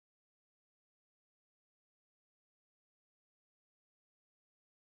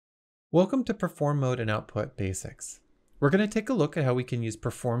Welcome to Perform Mode and Output Basics. We're going to take a look at how we can use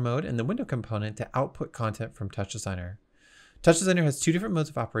Perform Mode and the window component to output content from TouchDesigner. TouchDesigner has two different modes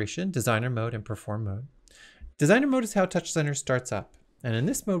of operation, Designer Mode and Perform Mode. Designer Mode is how TouchDesigner starts up, and in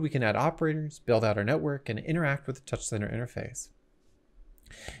this mode we can add operators, build out our network, and interact with the TouchDesigner interface.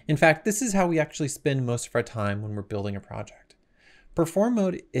 In fact, this is how we actually spend most of our time when we're building a project. Perform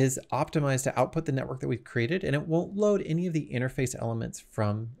Mode is optimized to output the network that we've created, and it won't load any of the interface elements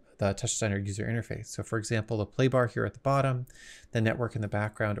from the TouchDesigner user interface. So for example, the play bar here at the bottom, the network in the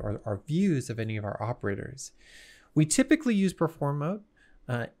background, or our views of any of our operators. We typically use Perform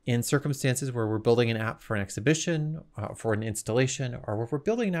Mode in circumstances where we're building an app for an exhibition, for an installation, or where we're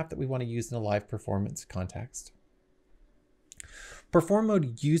building an app that we want to use in a live performance context. Perform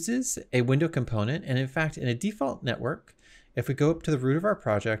Mode uses a window component, and in fact, in a default network, if we go up to the root of our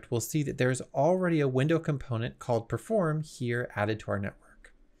project, we'll see that there's already a window component called Perform here added to our network.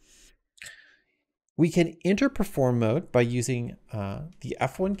 We can enter Perform Mode by using the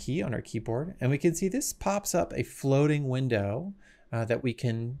F1 key on our keyboard, and we can see this pops up a floating window that we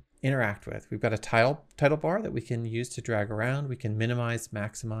can interact with. We've got a title bar that we can use to drag around. We can minimize,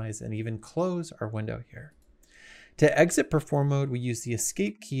 maximize, and even close our window here. To exit Perform Mode, we use the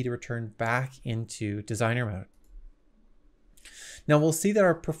Escape key to return back into Designer Mode. Now we'll see that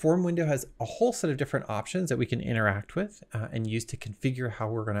our Perform window has a whole set of different options that we can interact with and use to configure how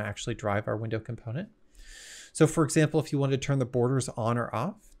we're going to actually drive our window component. So for example, if you want to turn the borders on or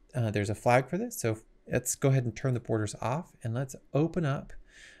off, there's a flag for this. So let's go ahead and turn the borders off, and let's open up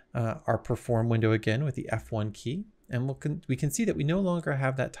our Perform window again with the F1 key. And we can see that we no longer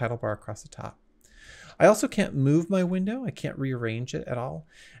have that title bar across the top. I also can't move my window. I can't rearrange it at all.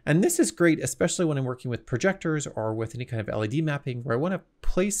 And this is great, especially when I'm working with projectors or with any kind of LED mapping where I want to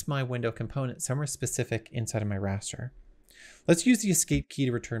place my window component somewhere specific inside of my raster. Let's use the Escape key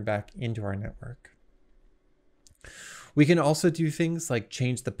to return back into our network. We can also do things like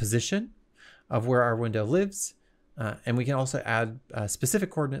change the position of where our window lives. And we can also add specific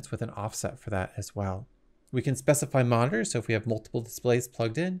coordinates with an offset for that as well. We can specify monitors, so if we have multiple displays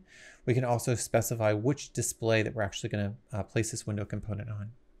plugged in, we can also specify which display that we're actually going to place this window component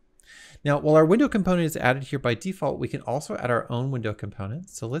on. Now, while our window component is added here by default, we can also add our own window component.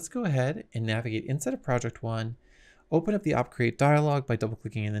 So let's go ahead and navigate inside of Project 1, open up the Op Create dialog by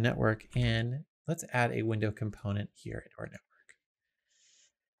double-clicking in the network, and let's add a window component here into our network.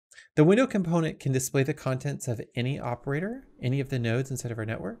 The window component can display the contents of any operator, any of the nodes inside of our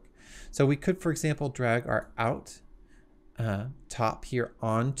network. So we could, for example, drag our out top here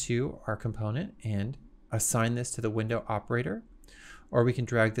onto our component and assign this to the window operator, or we can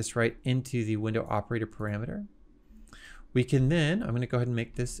drag this right into the window operator parameter. We can then, I'm going to go ahead and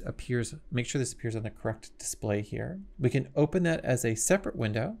make sure this appears on the correct display here. We can open that as a separate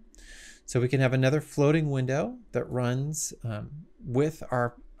window. So we can have another floating window that runs with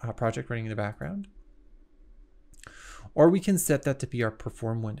our project running in the background. Or we can set that to be our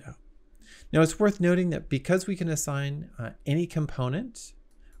Perform window. Now it's worth noting that because we can assign any component,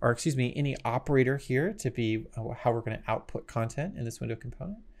 or excuse me, any operator here to be how we're going to output content in this window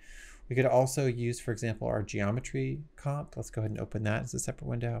component, we could also use, for example, our geometry comp. Let's go ahead and open that as a separate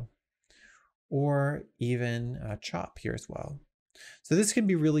window, or even chop here as well. So this can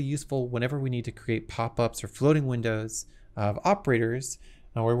be really useful whenever we need to create pop-ups or floating windows of operators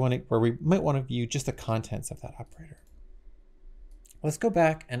where we might want to view just the contents of that operator. Let's go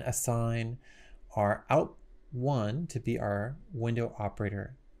back and assign our out1 to be our window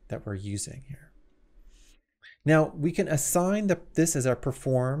operator that we're using here. Now we can assign this as our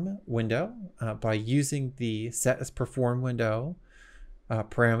Perform window by using the set as Perform window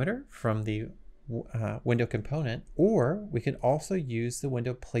parameter from the window component, or we can also use the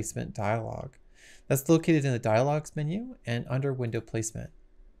window placement dialog. That's located in the dialogs menu and under window placement.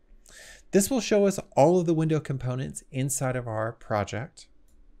 This will show us all of the window components inside of our project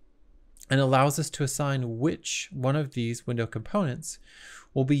and allows us to assign which one of these window components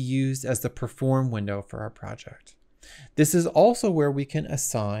will be used as the Perform window for our project. This is also where we can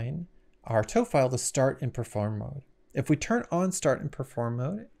assign our tow file to start in Perform mode. If we turn on Start in Perform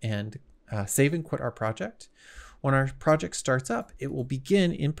mode and save and quit our project, when our project starts up, it will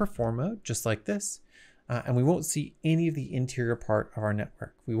begin in Perform mode, just like this. And we won't see any of the interior part of our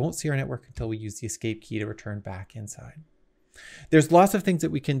network. We won't see our network until we use the Escape key to return back inside. There's lots of things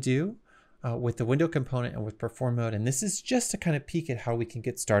that we can do with the window component and with Perform mode, and this is just to kind of peek at how we can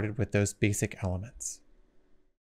get started with those basic elements.